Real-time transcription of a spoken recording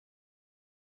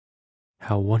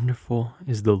How wonderful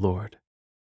is the Lord,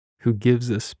 who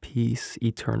gives us peace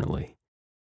eternally,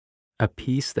 a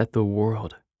peace that the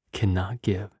world cannot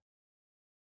give.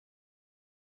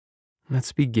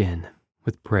 Let's begin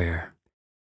with prayer.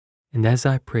 And as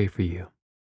I pray for you,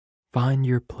 find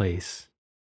your place,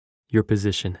 your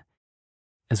position,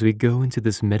 as we go into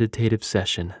this meditative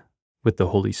session with the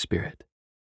Holy Spirit.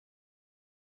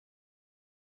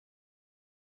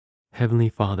 Heavenly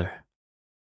Father,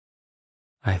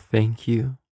 I thank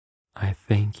you, I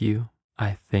thank you,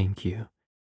 I thank you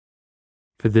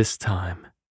for this time,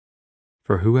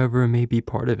 for whoever may be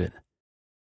part of it.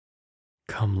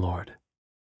 Come, Lord,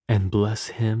 and bless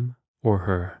him or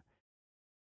her.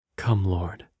 Come,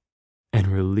 Lord, and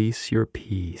release your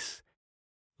peace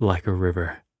like a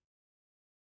river.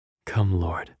 Come,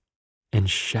 Lord, and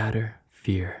shatter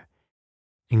fear,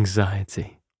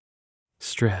 anxiety,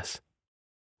 stress,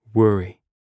 worry.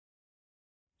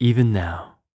 Even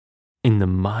now, in the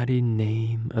mighty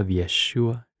name of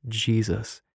Yeshua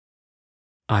Jesus,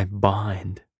 I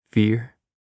bind fear,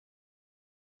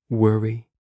 worry,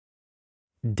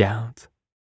 doubt,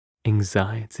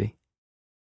 anxiety.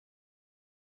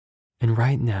 And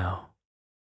right now,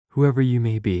 whoever you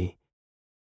may be,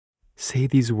 say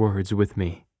these words with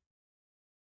me.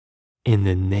 In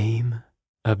the name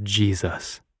of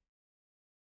Jesus,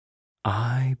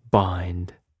 I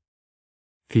bind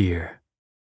fear,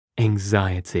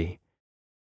 anxiety,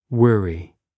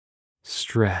 worry,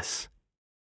 stress.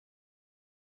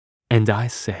 And I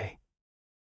say,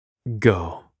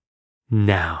 go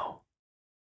now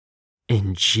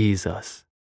in Jesus'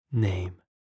 name.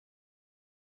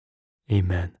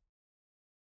 Amen.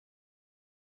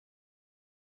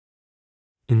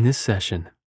 In this session,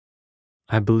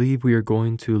 I believe we are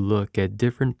going to look at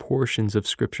different portions of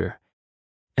Scripture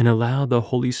and allow the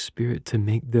Holy Spirit to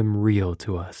make them real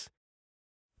to us,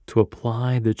 to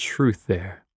apply the truth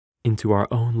there into our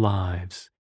own lives,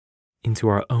 into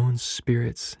our own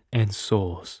spirits and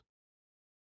souls.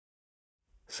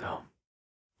 So,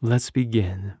 let's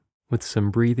begin with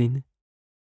some breathing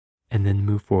and then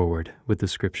move forward with the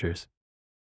Scriptures.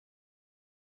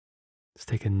 Let's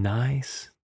take a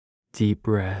nice, deep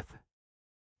breath.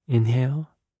 Inhale.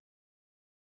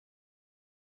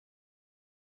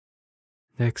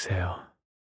 Exhale.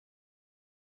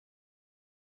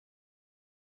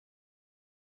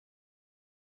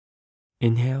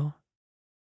 Inhale.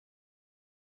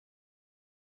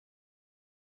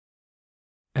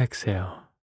 Exhale.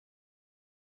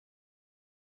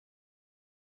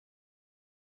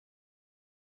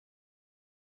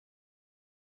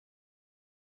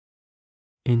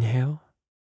 Inhale.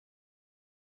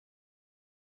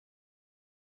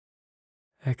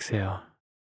 Exhale.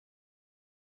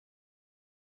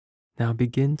 Now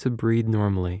begin to breathe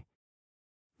normally,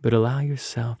 but allow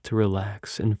yourself to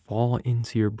relax and fall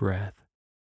into your breath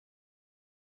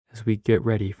as we get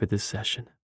ready for this session.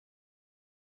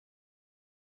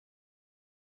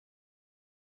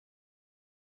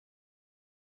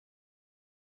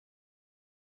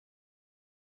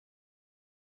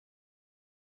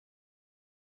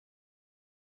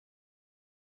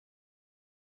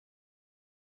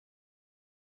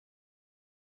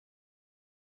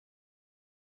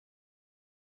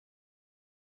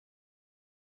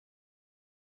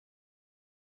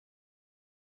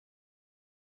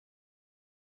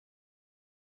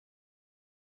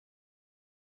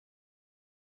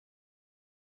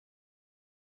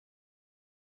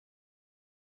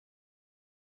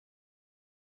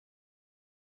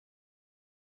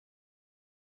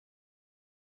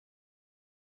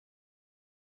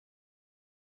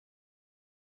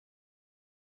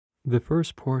 The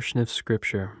first portion of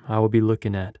Scripture I will be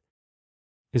looking at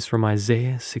is from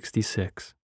Isaiah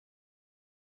 66.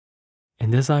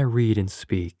 And as I read and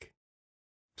speak,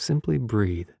 simply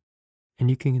breathe,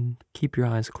 and you can keep your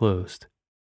eyes closed.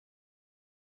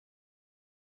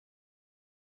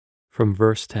 From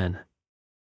verse 10,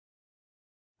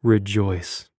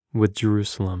 rejoice with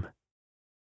Jerusalem,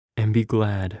 and be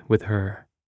glad with her,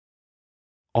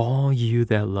 all you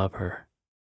that love her.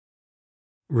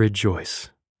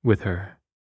 Rejoice with her,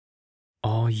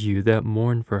 all you that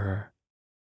mourn for her,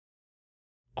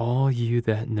 all you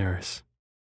that nurse,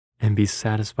 and be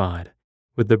satisfied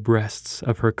with the breasts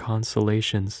of her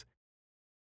consolations,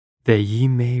 that ye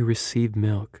may receive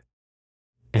milk,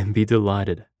 and be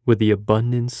delighted with the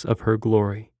abundance of her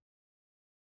glory.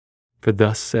 For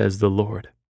thus says the Lord,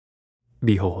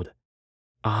 behold,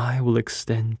 I will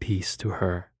extend peace to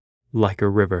her like a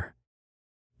river,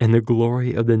 and the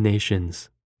glory of the nations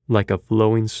like a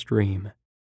flowing stream.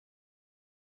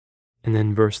 And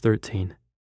then verse 13,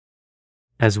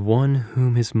 as one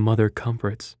whom his mother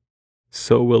comforts,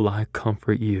 so will I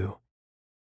comfort you,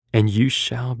 and you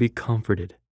shall be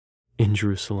comforted in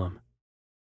Jerusalem.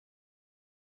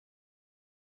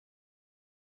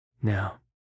 Now,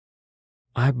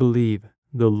 I believe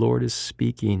the Lord is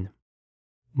speaking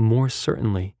more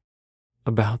certainly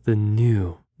about the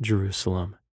new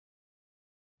Jerusalem.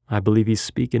 I believe he's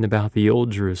speaking about the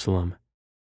old Jerusalem,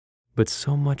 but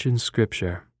so much in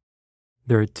Scripture,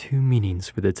 there are two meanings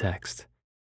for the text.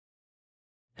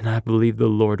 And I believe the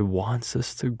Lord wants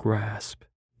us to grasp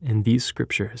in these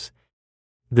Scriptures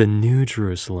the new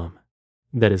Jerusalem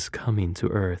that is coming to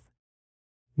earth,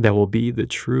 that will be the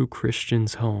true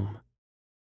Christian's home.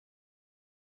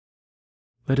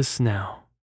 Let us now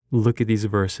look at these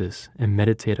verses and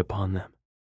meditate upon them.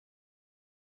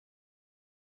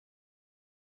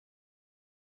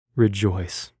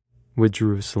 Rejoice with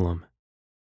Jerusalem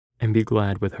and be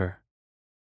glad with her.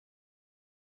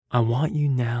 I want you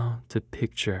now to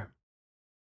picture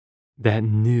that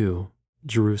new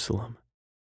Jerusalem,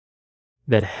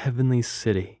 that heavenly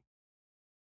city.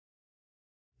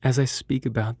 As I speak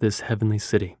about this heavenly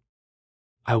city,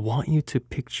 I want you to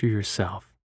picture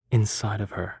yourself inside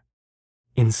of her,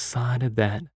 inside of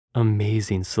that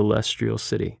amazing celestial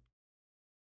city.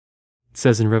 It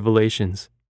says in Revelations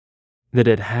that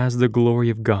it has the glory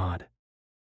of God,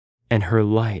 and her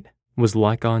light was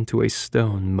like unto a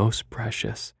stone most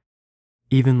precious,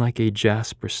 even like a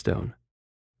jasper stone,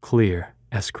 clear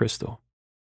as crystal,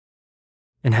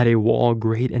 and had a wall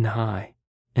great and high,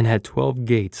 and had 12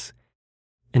 gates,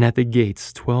 and at the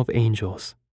gates 12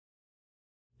 angels.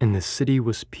 And the city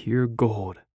was pure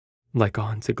gold, like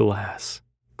unto glass,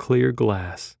 clear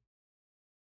glass.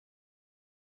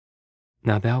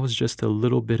 Now that was just a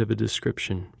little bit of a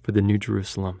description for the New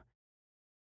Jerusalem,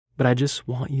 but I just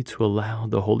want you to allow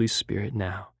the Holy Spirit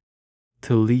now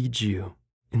to lead you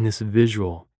in this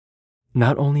visual,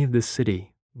 not only of the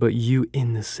city, but you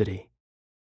in the city.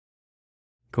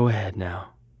 Go ahead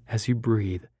now, as you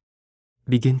breathe,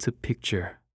 begin to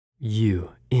picture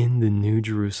you in the New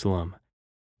Jerusalem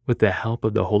with the help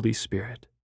of the Holy Spirit.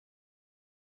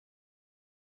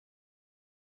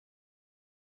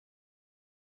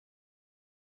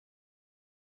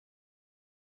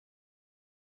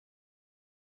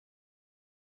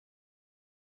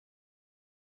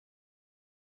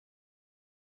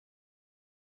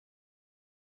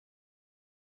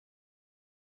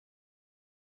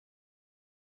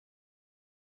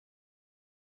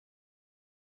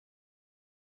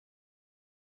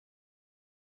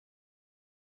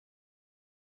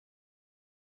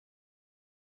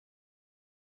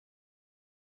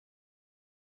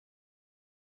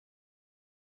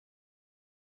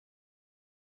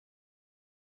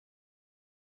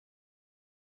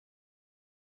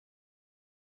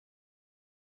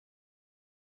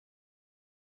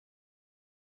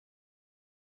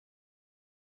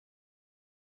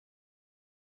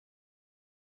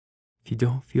 If you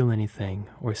don't feel anything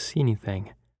or see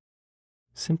anything,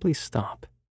 simply stop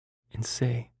and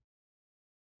say,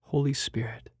 Holy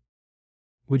Spirit,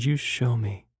 would you show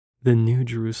me the New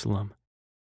Jerusalem?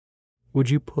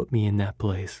 Would you put me in that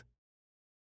place?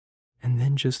 And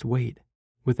then just wait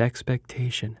with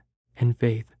expectation and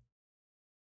faith.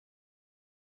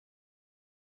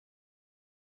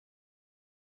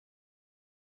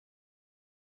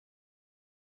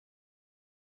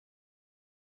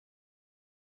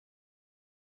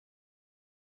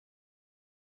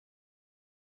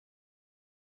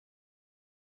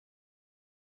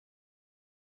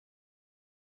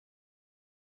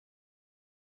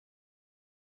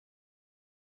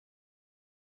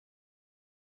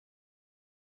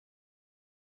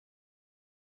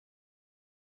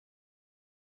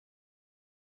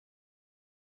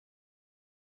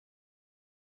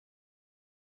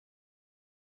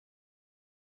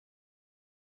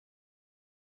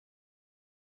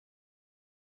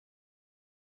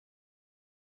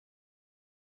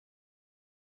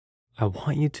 I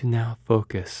want you to now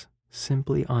focus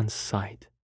simply on sight.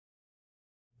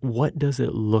 What does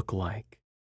it look like?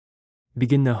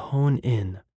 Begin to hone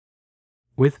in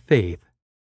with faith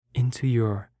into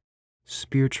your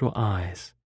spiritual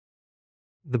eyes.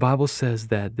 The Bible says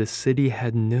that the city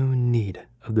had no need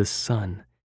of the sun,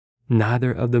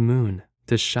 neither of the moon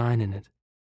to shine in it,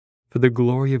 for the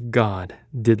glory of God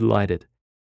did light it,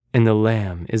 and the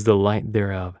Lamb is the light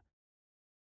thereof.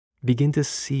 Begin to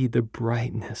see the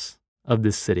brightness of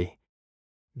the city,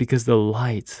 because the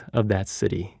light of that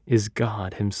city is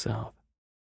God Himself.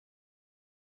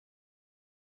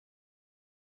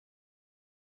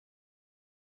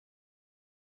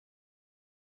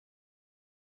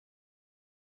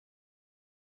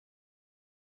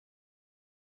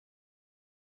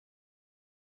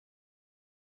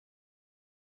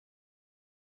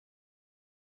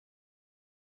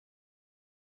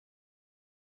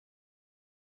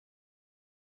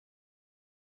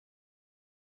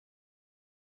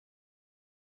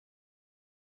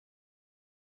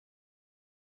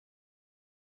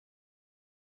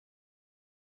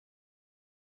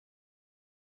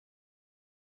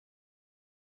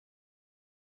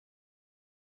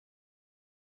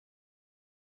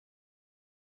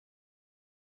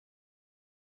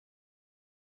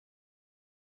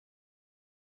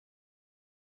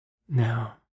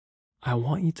 Now, I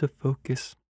want you to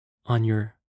focus on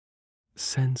your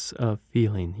sense of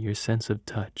feeling, your sense of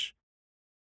touch.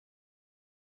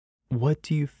 What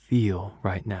do you feel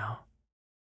right now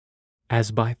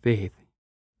as by faith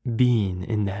being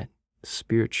in that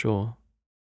spiritual,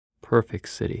 perfect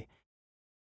city?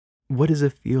 What does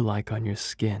it feel like on your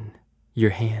skin,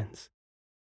 your hands?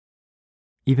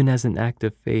 Even as an act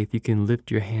of faith, you can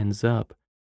lift your hands up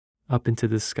into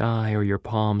the sky or your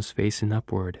palms facing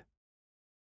upward.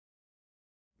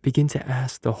 Begin to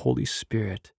ask the Holy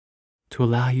Spirit to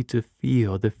allow you to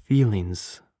feel the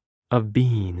feelings of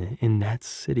being in that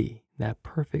city, that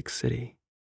perfect city.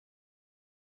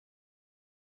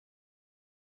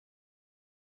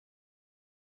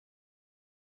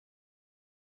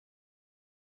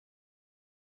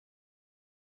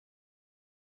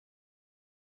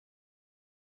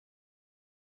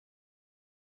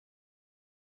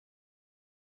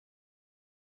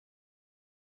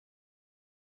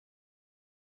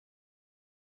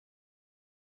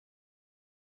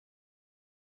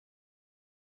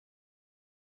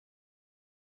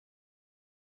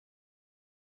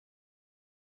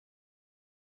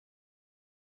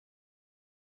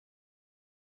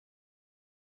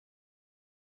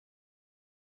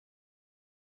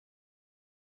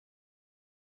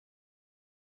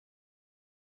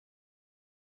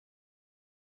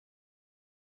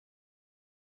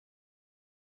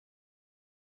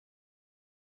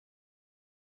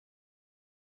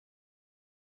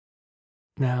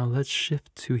 Now let's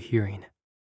shift to hearing.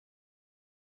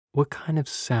 What kind of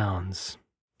sounds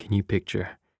can you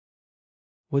picture?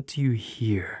 What do you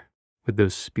hear with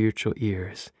those spiritual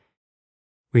ears?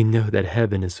 We know that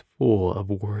heaven is full of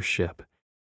worship,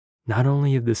 not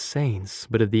only of the saints,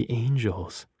 but of the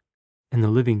angels and the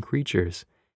living creatures.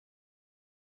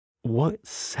 What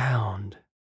sound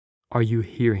are you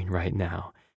hearing right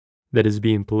now that is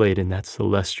being played in that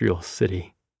celestial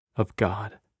city of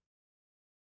God?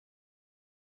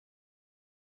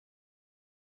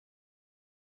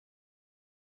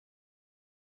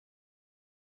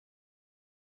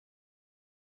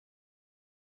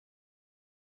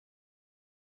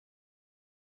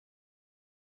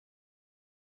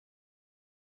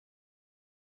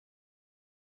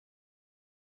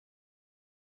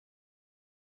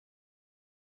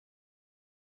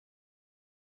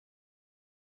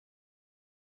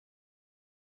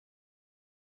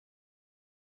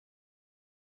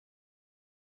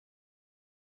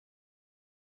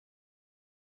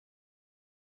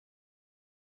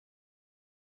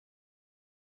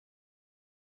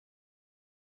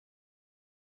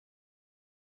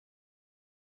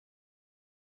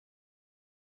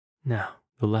 Now,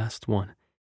 the last one.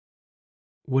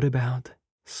 What about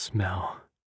smell?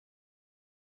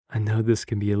 I know this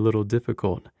can be a little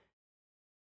difficult,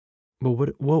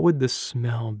 but what would the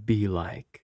smell be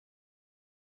like?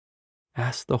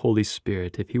 Ask the Holy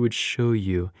Spirit if He would show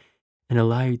you and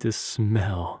allow you to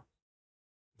smell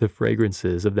the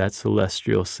fragrances of that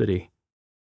celestial city.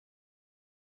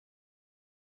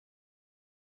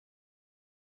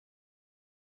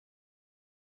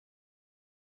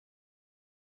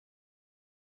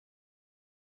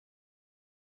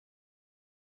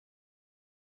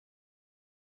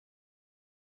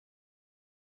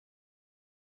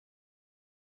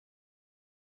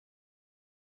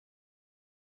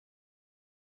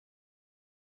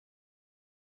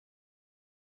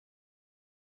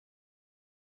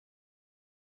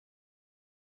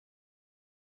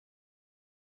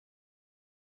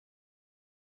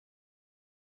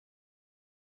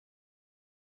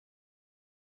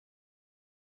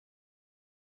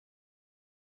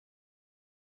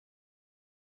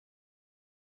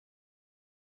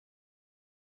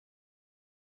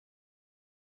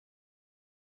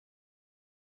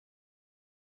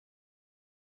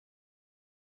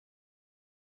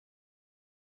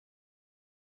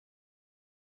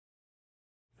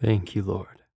 Thank you,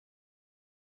 Lord.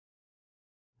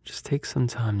 Just take some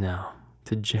time now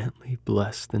to gently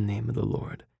bless the name of the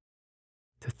Lord,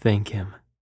 to thank Him,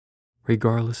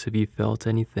 regardless if you felt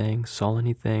anything, saw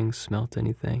anything, smelt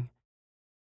anything.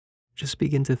 Just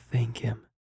begin to thank Him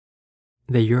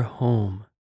that your home,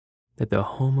 that the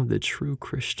home of the true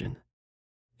Christian,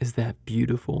 is that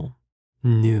beautiful,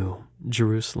 new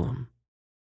Jerusalem.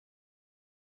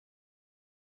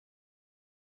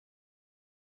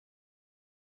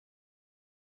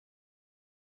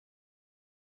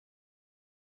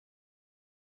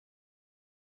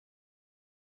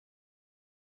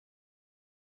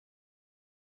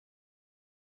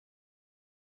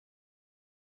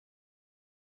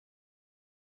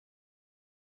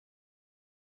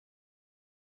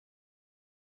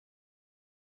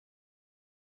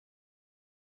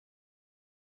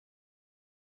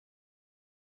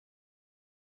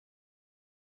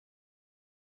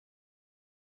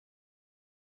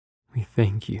 We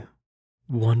thank you,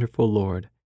 wonderful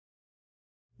Lord,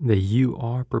 that you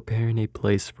are preparing a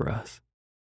place for us.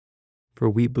 For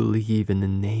we believe in the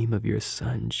name of your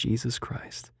Son, Jesus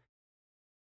Christ.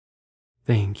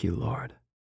 Thank you, Lord,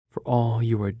 for all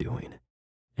you are doing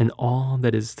and all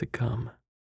that is to come.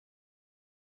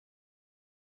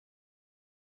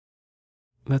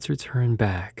 Let's return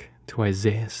back to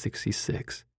Isaiah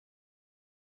 66.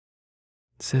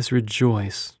 It says,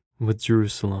 rejoice with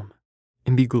Jerusalem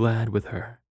and be glad with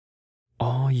her,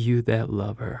 all you that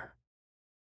love her.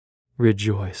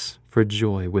 Rejoice for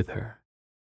joy with her.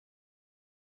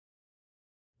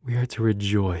 We are to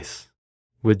rejoice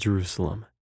with Jerusalem.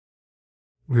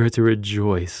 We are to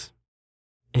rejoice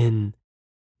in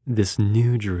this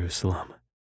new Jerusalem.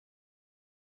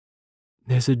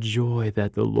 There's a joy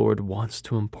that the Lord wants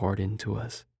to impart into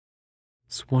us.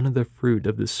 It's one of the fruit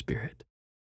of the Spirit.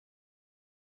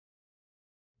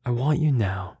 I want you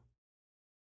now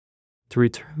to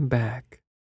return back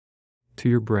to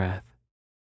your breath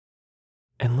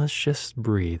and let's just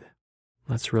breathe.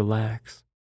 Let's relax.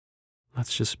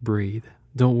 Let's just breathe.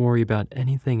 Don't worry about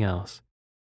anything else.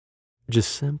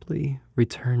 Just simply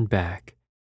return back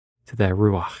to that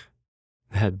Ruach,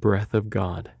 that breath of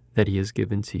God that He has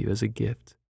given to you as a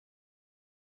gift.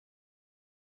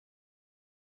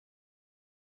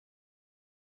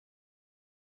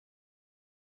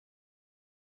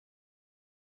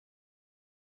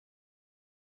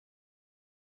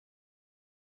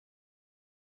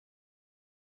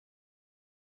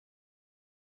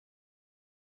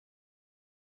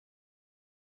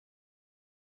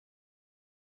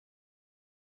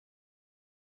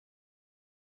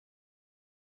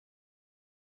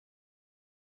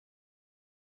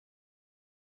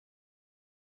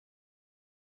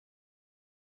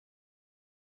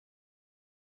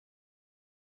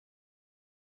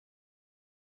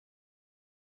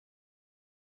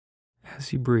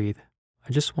 As you breathe,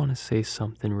 I just want to say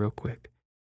something real quick.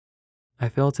 I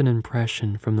felt an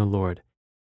impression from the Lord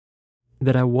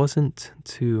that I wasn't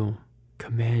to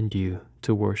command you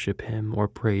to worship Him or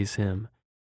praise Him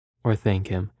or thank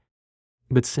Him,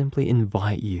 but simply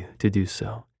invite you to do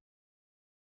so.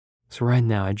 So right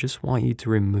now, I just want you to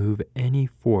remove any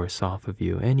force off of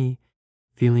you, any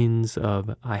feelings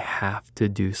of I have to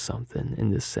do something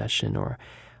in this session, or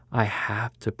I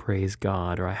have to praise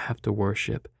God, or I have to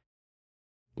worship.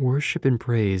 Worship and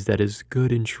praise that is good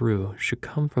and true should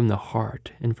come from the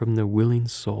heart and from the willing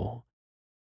soul.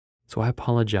 So I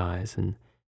apologize, and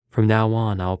from now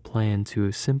on, I'll plan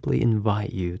to simply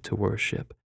invite you to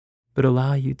worship, but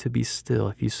allow you to be still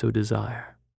if you so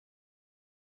desire.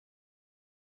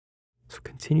 So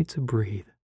continue to breathe.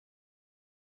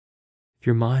 If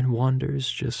your mind wanders,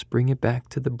 just bring it back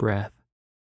to the breath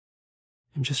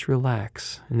and just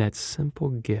relax in that simple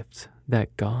gift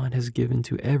that God has given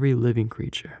to every living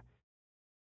creature,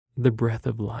 the breath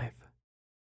of life.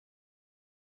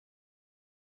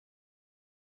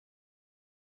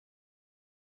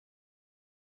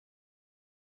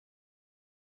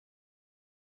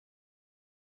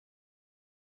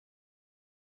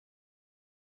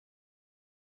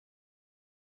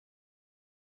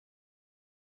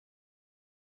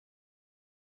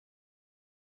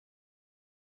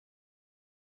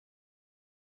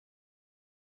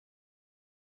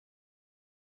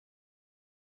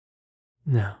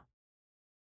 Now,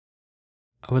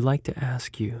 I would like to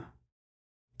ask you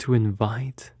to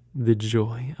invite the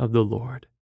joy of the Lord.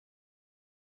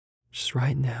 Just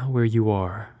right now, where you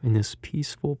are in this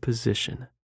peaceful position,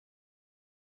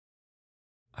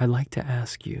 I'd like to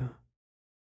ask you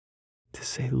to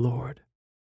say, Lord,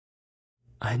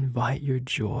 I invite your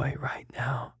joy right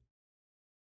now.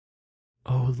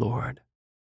 Oh Lord,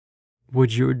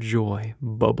 would your joy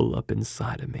bubble up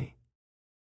inside of me?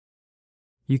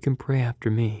 You can pray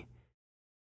after me.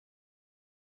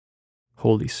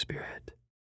 Holy Spirit,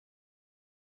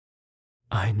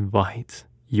 I invite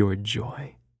your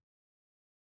joy.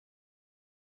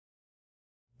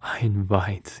 I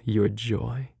invite your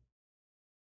joy.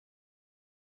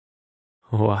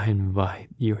 Oh, I invite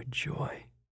your joy.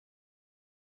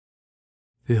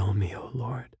 Fill me, O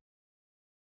Lord.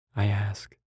 I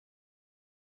ask,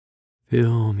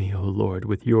 fill me, O Lord,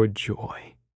 with your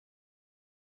joy.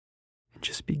 And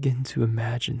just begin to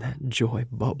imagine that joy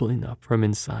bubbling up from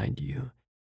inside you,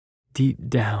 deep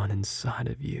down inside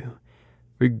of you,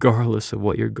 regardless of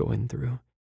what you're going through.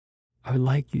 I would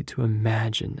like you to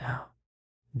imagine now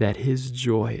that His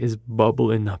joy is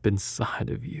bubbling up inside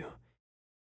of you,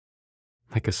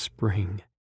 like a spring,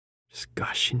 just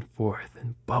gushing forth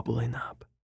and bubbling up.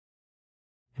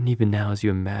 And even now, as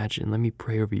you imagine, let me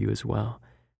pray over you as well.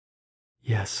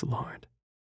 Yes, Lord.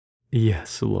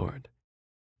 Yes, Lord.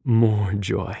 More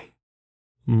joy,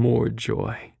 more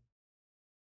joy.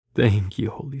 Thank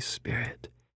you, Holy Spirit,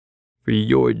 for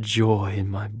your joy in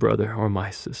my brother or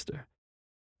my sister.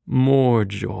 More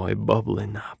joy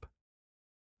bubbling up.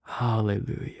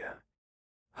 Hallelujah.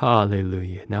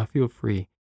 Hallelujah. Now feel free,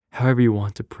 however you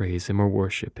want to praise Him or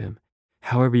worship Him,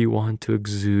 however you want to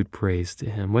exude praise to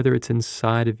Him, whether it's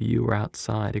inside of you or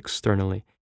outside externally,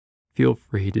 feel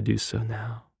free to do so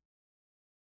now.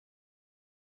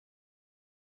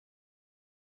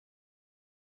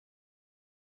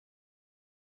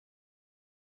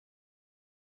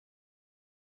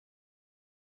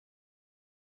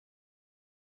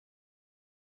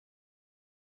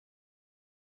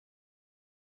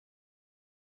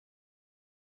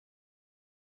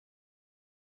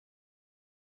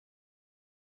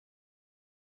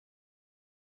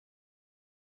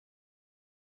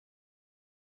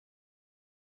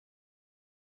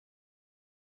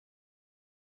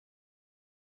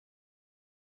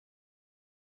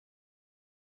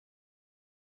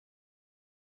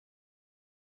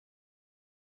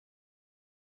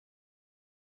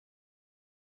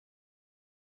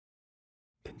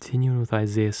 Continuing with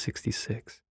Isaiah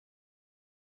 66,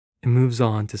 it moves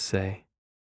on to say,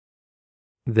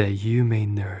 that you may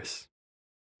nurse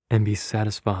and be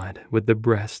satisfied with the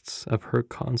breasts of her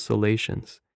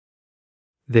consolations,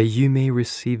 that you may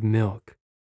receive milk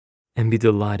and be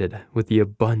delighted with the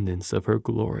abundance of her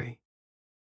glory.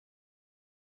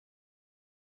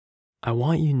 I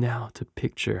want you now to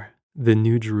picture the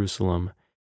New Jerusalem,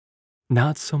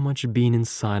 not so much being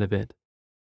inside of it,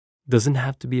 doesn't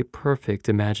have to be a perfect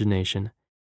imagination,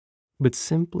 but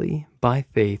simply by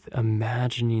faith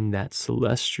imagining that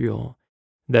celestial,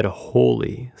 that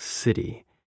holy city,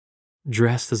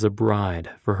 dressed as a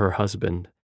bride for her husband.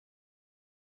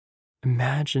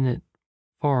 Imagine it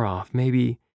far off,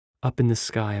 maybe up in the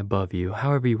sky above you,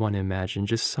 however you want to imagine,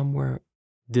 just somewhere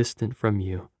distant from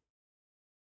you.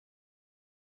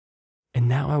 And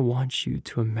now I want you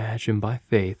to imagine by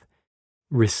faith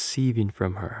receiving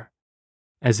from her,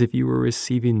 as if you were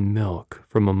receiving milk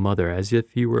from a mother, as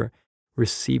if you were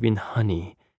receiving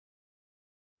honey.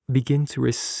 Begin to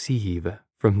receive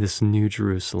from this New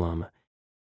Jerusalem,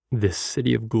 this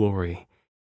city of glory.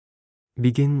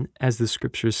 Begin, as the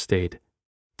scriptures state,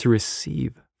 to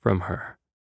receive from her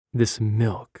this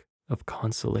milk of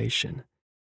consolation.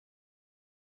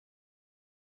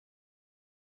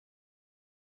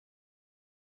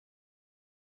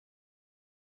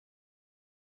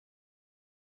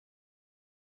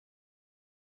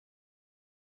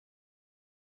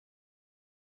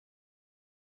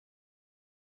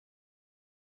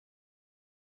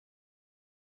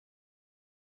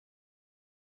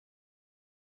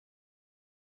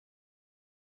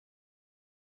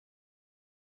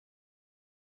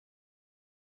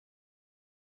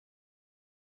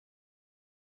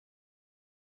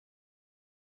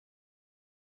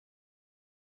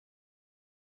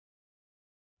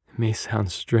 It may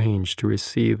sound strange to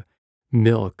receive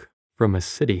milk from a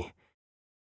city,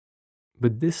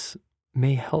 but this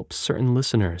may help certain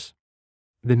listeners.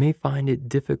 They may find it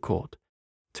difficult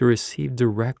to receive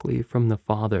directly from the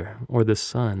Father or the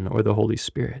Son or the Holy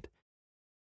Spirit,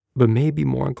 but may be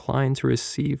more inclined to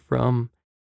receive from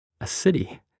a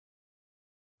city.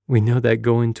 We know that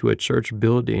going to a church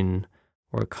building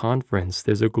or a conference,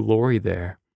 there's a glory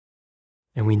there.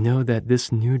 And we know that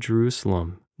this New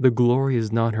Jerusalem, the glory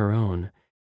is not her own,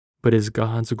 but is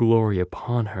God's glory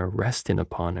upon her, resting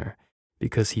upon her,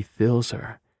 because He fills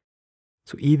her.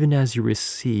 So even as you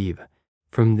receive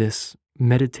from this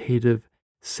meditative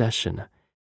session,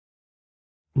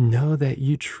 know that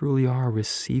you truly are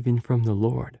receiving from the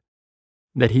Lord,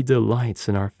 that He delights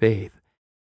in our faith.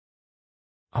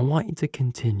 I want you to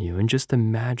continue and just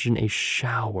imagine a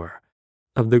shower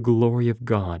of the glory of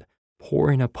God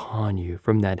pouring upon you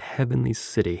from that heavenly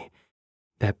city,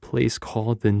 that place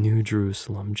called the New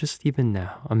Jerusalem. Just even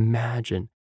now, imagine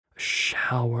a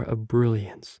shower of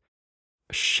brilliance,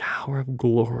 a shower of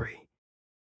glory.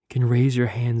 You can raise your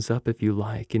hands up if you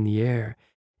like in the air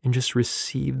and just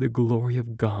receive the glory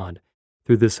of God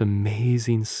through this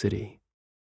amazing city.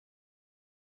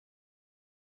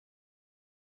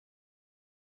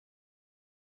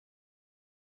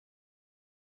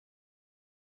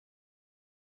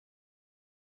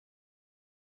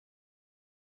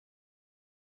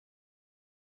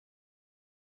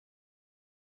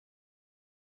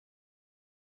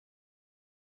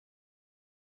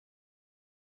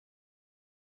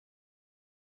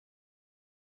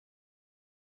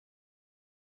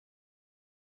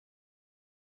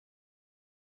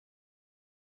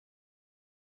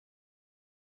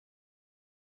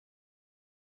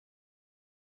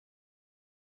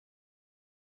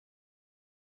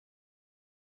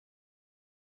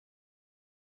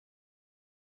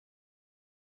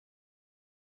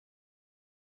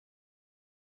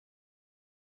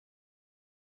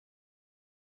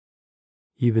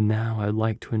 Even now, I'd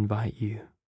like to invite you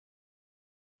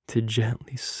to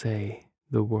gently say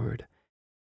the word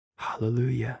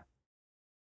hallelujah,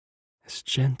 as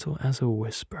gentle as a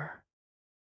whisper,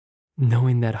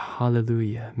 knowing that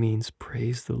hallelujah means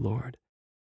praise the Lord.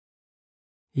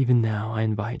 Even now, I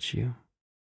invite you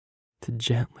to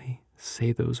gently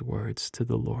say those words to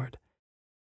the Lord.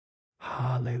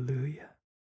 Hallelujah.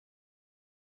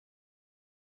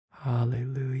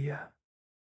 Hallelujah.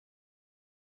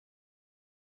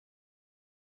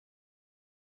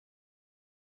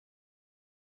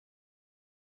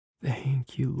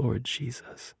 Thank you, Lord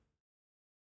Jesus.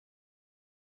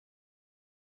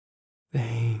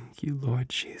 Thank you, Lord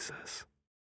Jesus.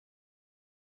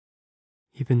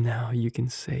 Even now, you can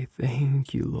say,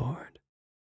 thank you, Lord.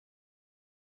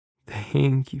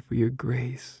 Thank you for your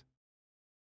grace.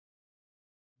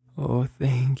 Oh,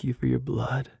 thank you for your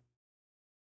blood.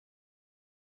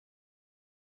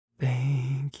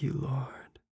 Thank you,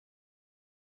 Lord.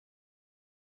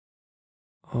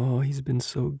 Oh, he's been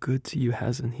so good to you,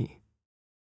 hasn't he?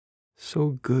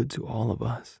 So good to all of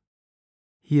us.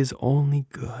 He is only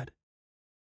good.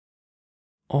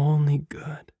 Only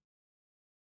good.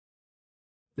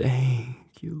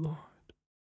 Thank you, Lord.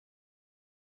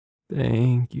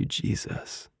 Thank you,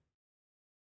 Jesus.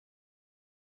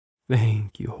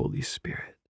 Thank you, Holy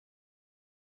Spirit.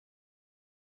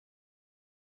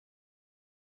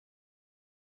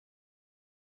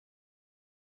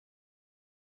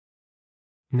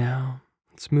 Now,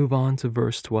 let's move on to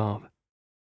verse 12.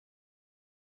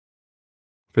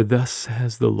 For thus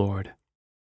says the Lord,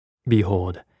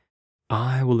 behold,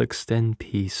 I will extend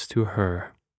peace to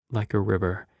her like a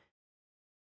river.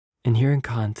 And here in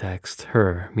context,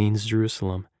 her means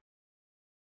Jerusalem.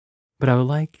 But I would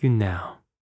like you now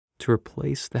to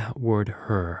replace that word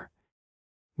her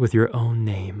with your own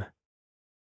name.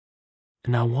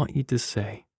 And I want you to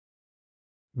say,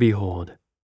 behold,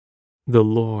 the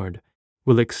Lord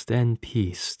will extend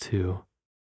peace to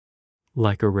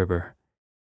like a river.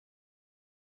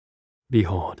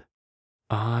 Behold,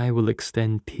 I will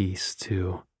extend peace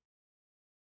to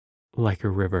like a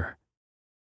river.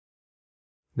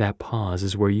 That pause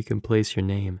is where you can place your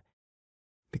name,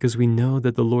 because we know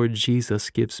that the Lord Jesus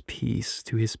gives peace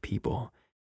to his people,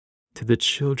 to the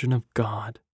children of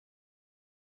God.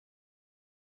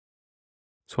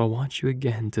 So I want you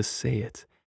again to say it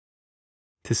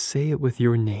with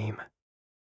your name.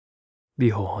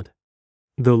 Behold,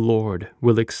 the Lord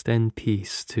will extend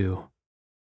peace to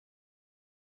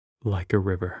like a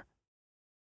river.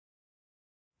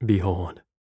 Behold,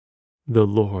 the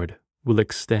Lord will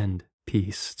extend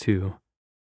peace to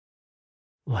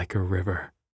like a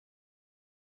river.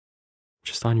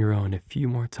 Just on your own a few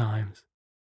more times.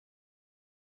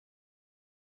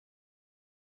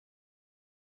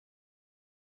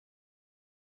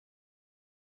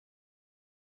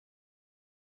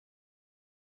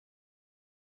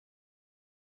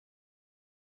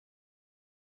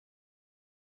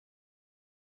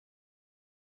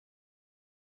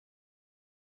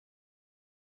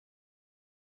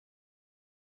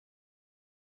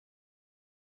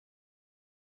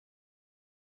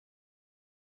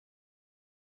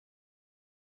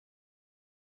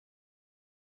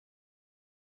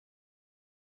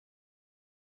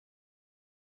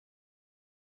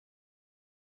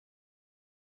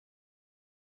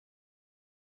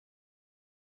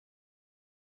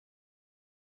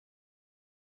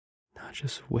 Now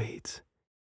just wait.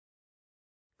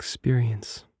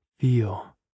 Experience,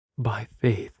 feel by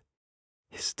faith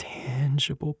his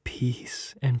tangible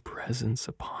peace and presence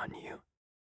upon you.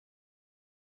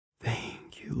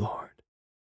 Thank you, Lord.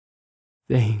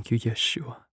 Thank you,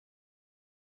 Yeshua.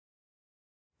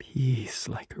 Peace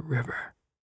like a river.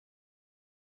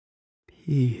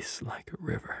 Peace like a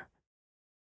river.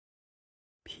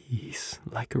 Peace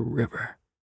like a river.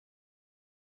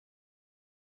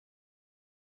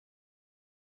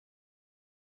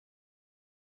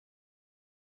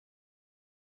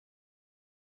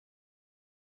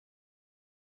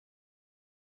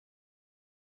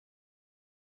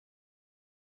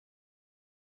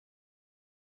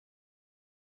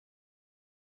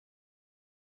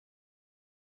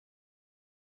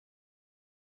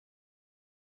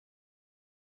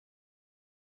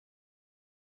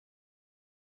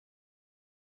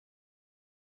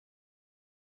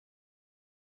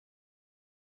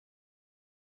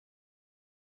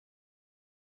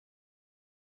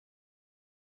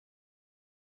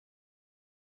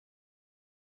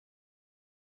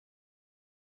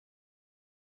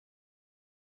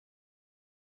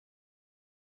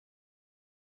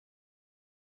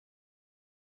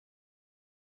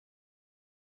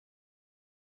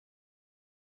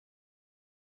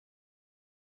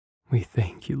 We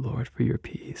thank you, Lord, for your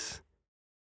peace.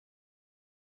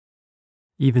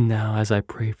 Even now, as I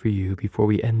pray for you before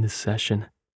we end this session,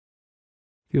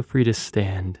 feel free to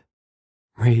stand,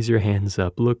 raise your hands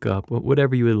up, look up,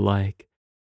 whatever you would like.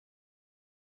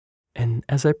 And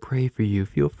as I pray for you,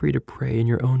 feel free to pray in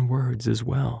your own words as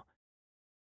well.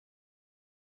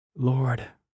 Lord,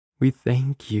 we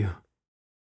thank you.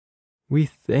 We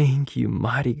thank you,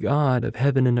 mighty God of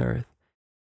heaven and earth,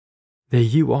 that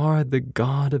you are the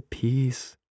God of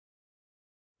peace.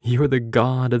 You're the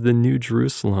God of the New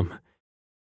Jerusalem.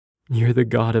 You're the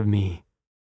God of me.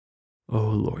 Oh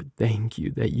Lord, thank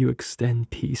you that you extend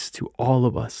peace to all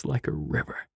of us like a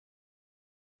river.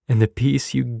 And the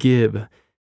peace you give,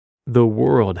 the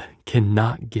world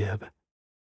cannot give.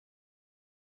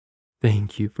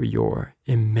 Thank you for your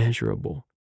immeasurable,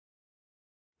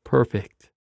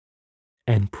 perfect,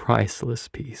 and priceless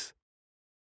peace.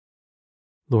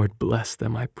 Lord, bless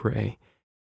them, I pray.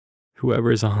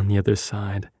 Whoever's on the other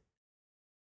side,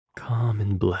 come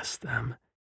and bless them.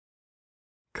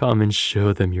 Come and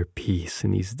show them your peace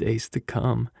in these days to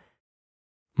come.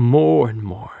 More and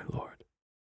more, Lord.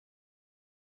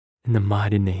 In the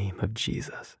mighty name of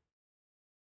Jesus.